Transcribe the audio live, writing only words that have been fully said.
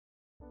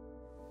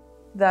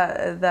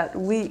that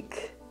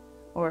week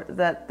or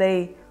that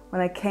day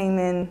when I came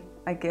in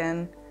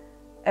again,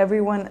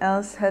 everyone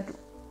else had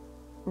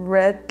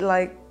read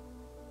like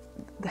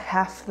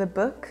half the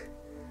book.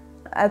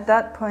 At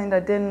that point I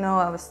didn't know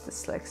I was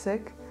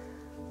dyslexic,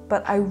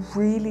 but I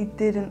really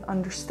didn't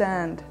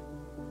understand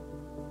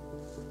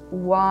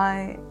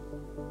why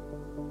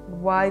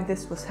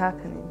this was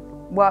happening.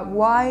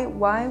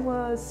 Why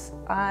was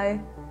I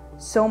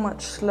so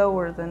much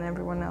slower than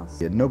everyone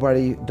else?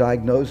 Nobody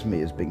diagnosed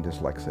me as being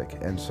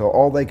dyslexic, and so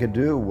all they could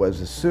do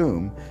was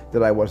assume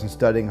that I wasn't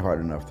studying hard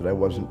enough, that I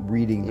wasn't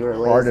reading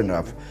hard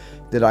enough,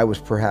 that I was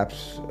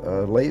perhaps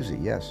lazy.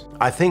 Yes.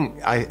 I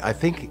think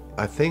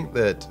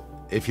that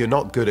if you're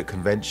not good at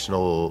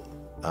conventional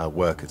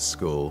work at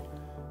school,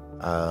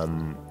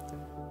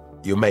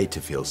 you're made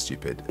to feel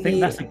stupid. I think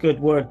that's a good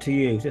word to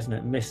use, isn't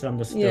it?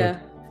 Misunderstood. Yeah.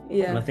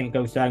 Yeah. And I think it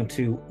goes down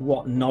to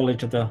what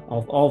knowledge of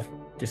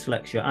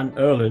dyslexia and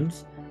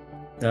Erland's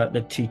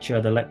the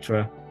teacher, the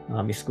lecturer,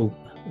 your school,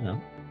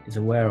 is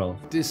aware of.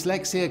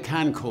 Dyslexia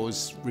can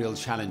cause real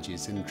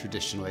challenges in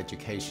traditional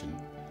education.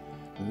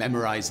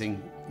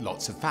 Memorizing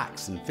lots of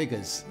facts and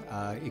figures,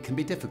 it can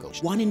be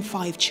difficult. 1 in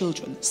 5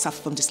 children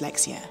suffer from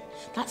dyslexia.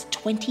 That's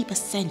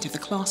 20% of the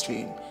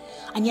classroom.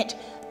 And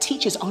yet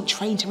teachers aren't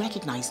trained to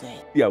recognize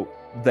it.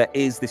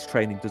 This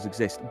training does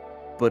exist,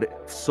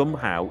 but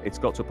somehow it's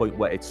got to a point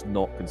where it's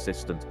not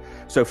consistent.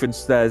 So for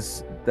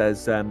instance,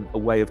 there's a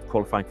way of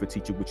qualifying for a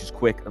teacher which is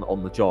quick and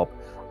on the job.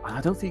 And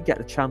I don't think you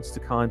get a chance to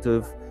kind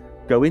of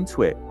go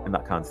into it and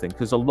that kind of thing,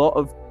 because a lot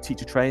of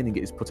teacher training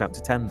is put out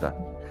to tender.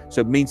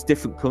 So it means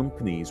different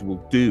companies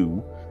will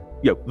do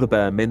the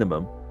bare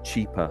minimum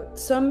cheaper.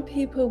 Some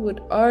people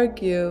would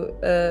argue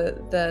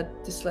that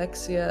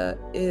dyslexia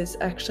is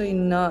actually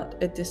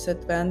not a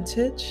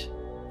disadvantage.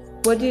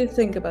 What do you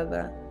think about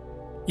that?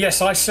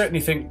 Yes, I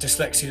certainly think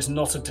dyslexia is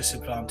not a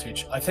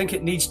disadvantage. I think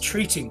it needs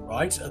treating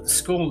right at the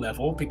school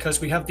level, because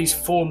we have these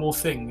formal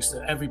things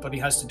that everybody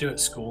has to do at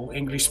school,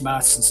 English,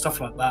 maths and stuff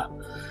like that.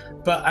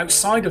 But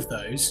outside of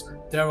those,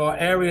 there are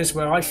areas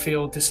where I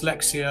feel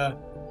dyslexia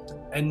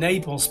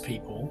enables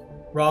people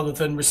rather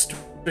than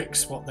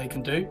restricts what they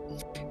can do.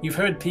 You've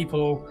heard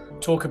people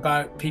talk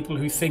about people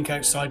who think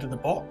outside of the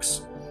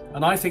box,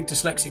 and I think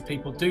dyslexic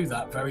people do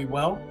that very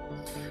well.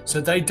 So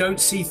they don't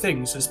see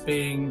things as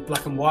being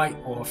black and white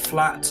or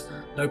flat,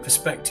 no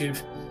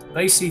perspective.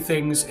 They see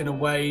things in a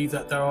way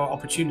that there are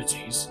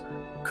opportunities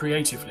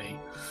creatively.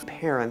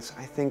 Parents,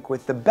 I think,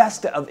 with the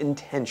best of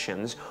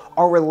intentions,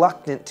 are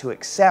reluctant to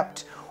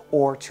accept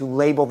or to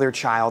label their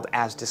child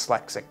as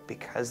dyslexic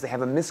because they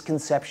have a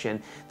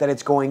misconception that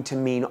it's going to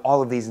mean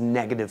all of these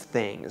negative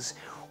things.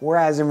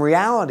 Whereas in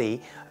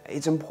reality,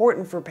 it's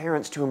important for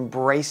parents to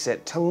embrace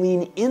it, to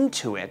lean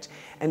into it,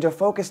 and to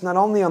focus not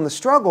only on the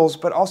struggles,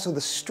 but also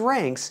the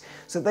strengths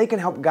so that they can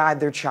help guide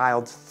their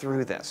child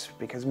through this.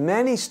 Because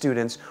many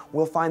students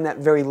will find that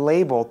very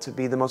label to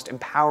be the most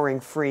empowering,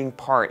 freeing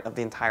part of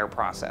the entire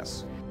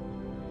process.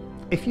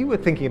 If you were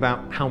thinking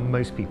about how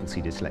most people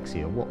see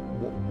dyslexia, what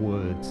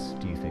words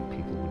do you think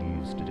people would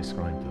use to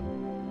describe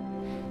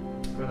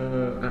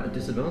them? At a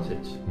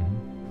disadvantage.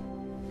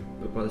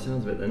 But by the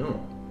sounds of it, they're not.